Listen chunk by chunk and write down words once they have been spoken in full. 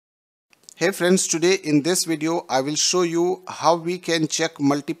Hey friends, today in this video I will show you how we can check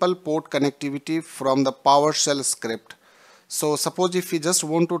multiple port connectivity from the PowerShell script. So suppose if we just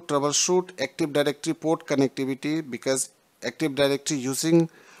want to troubleshoot Active Directory port connectivity because Active Directory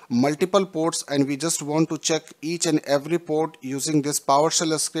using multiple ports and we just want to check each and every port using this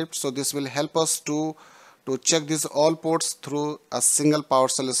PowerShell script. So this will help us to check these all ports through a single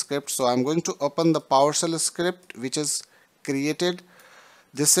PowerShell script. So I'm going to open the PowerShell script which is created.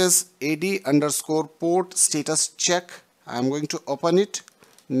 This is ad_port_status_check. I am going to open it.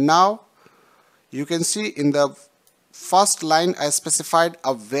 Now you can see in the first line I specified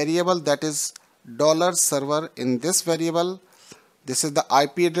a variable that is $server. In this variable, this is the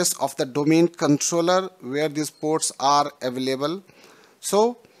IP address of the domain controller where these ports are available.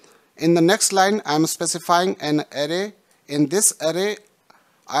 So in the next line I am specifying an array. In this array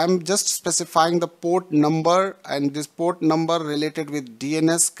I am just specifying the port number, and this port number related with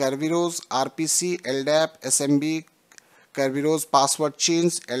DNS, Kerberos, RPC, LDAP, SMB, Kerberos, password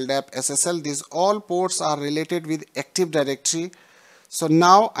change, LDAP, SSL. These all ports are related with Active Directory. So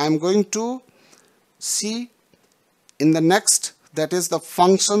now I am going to see in the next, that is the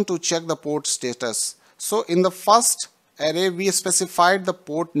function to check the port status. So in the first array we specified the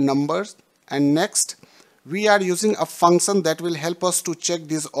port numbers, and next we are using a function that will help us to check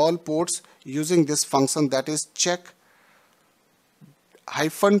these all ports using this function, that is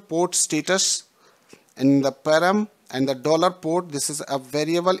check-portstatus in the param, and the $port, this is a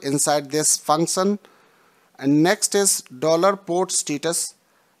variable inside this function, and next is $portstatus,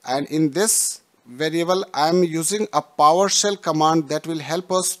 and in this variable I am using a PowerShell command that will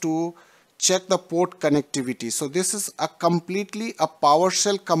help us to check the port connectivity. So this is a completely a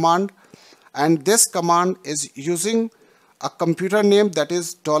PowerShell command, and this command is using a computer name that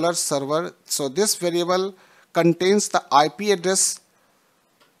is $server. So this variable contains the IP address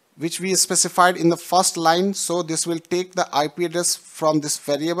which we specified in the first line. So this will take the IP address from this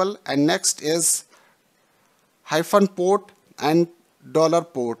variable, and next is -port and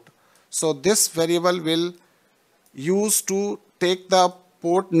 $port. So this variable will use to take the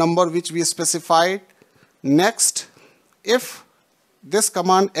port number which we specified. Next, if this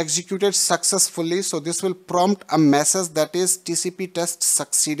command executed successfully, so this will prompt a message that is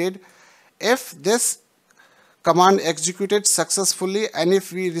TcpTestSucceeded. If this command executed successfully and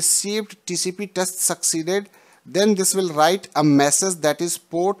if we received TcpTestSucceeded, then this will write a message that is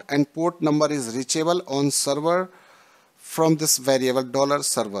port and port number is reachable on server from this variable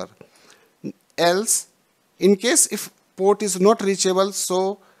 $server. Else, in case if port is not reachable,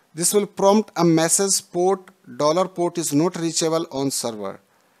 so this will prompt a message port is not reachable on server.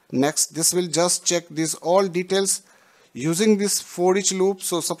 Next, this will just check these all details using this for each loop.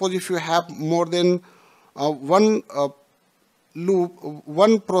 So suppose if you have more than one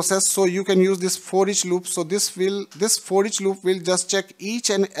process, so you can use this for each loop. So this for each loop will just check each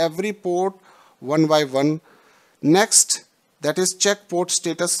and every port one by one. Next, that is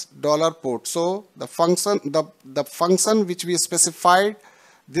check-Portstatus $port. So the function which we specified,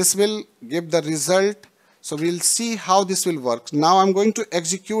 this will give the result. So we'll see how this will work. Now I'm going to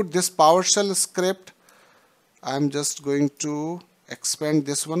execute this PowerShell script. I'm just going to expand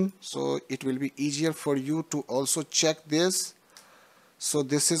this one so it will be easier for you to also check this. So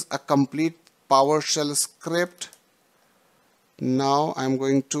this is a complete PowerShell script. Now I'm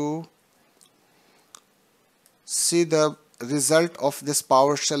going to see the result of this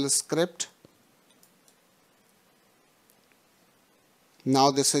PowerShell script. Now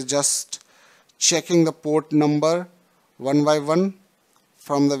this is just checking the port number one by one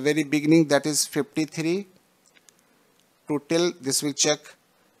from the very beginning, that is 53 to till this will check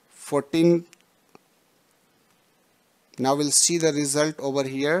 14. Now we'll see the result over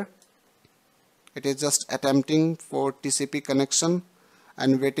here. It is just attempting for TCP connection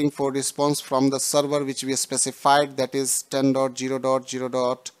and waiting for response from the server which we specified, that is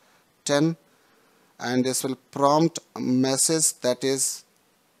 10.0.0.10, and this will prompt a message that is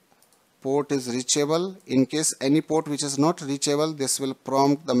port is reachable. In case any port which is not reachable, this will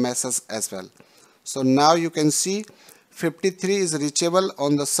prompt the message as well. So now you can see 53 is reachable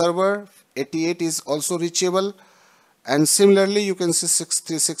on the server, 88 is also reachable, and similarly you can see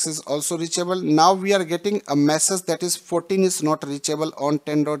 636 is also reachable. Now we are getting a message that is 14 is not reachable on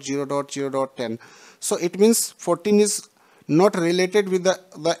 10.0.0.10. So it means 14 is not related with the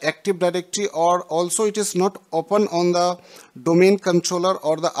Active Directory, or also it is not open on the domain controller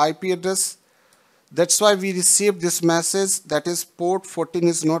or the IP address. That's why we received this message that is port 14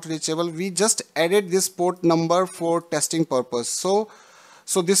 is not reachable. We just added this port number for testing purpose. So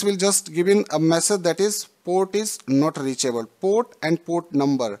this will just give in a message that is port is not reachable, port and port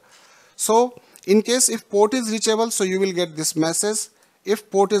number. So in case if port is reachable, so you will get this message. If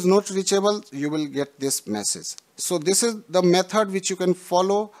port is not reachable, you will get this message. So this is the method which you can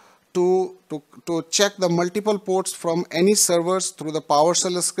follow to check the multiple ports from any servers through the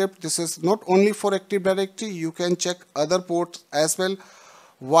PowerShell script. This is not only for Active Directory, you can check other ports as well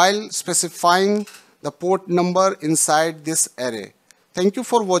while specifying the port number inside this array. Thank you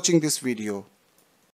for watching this video.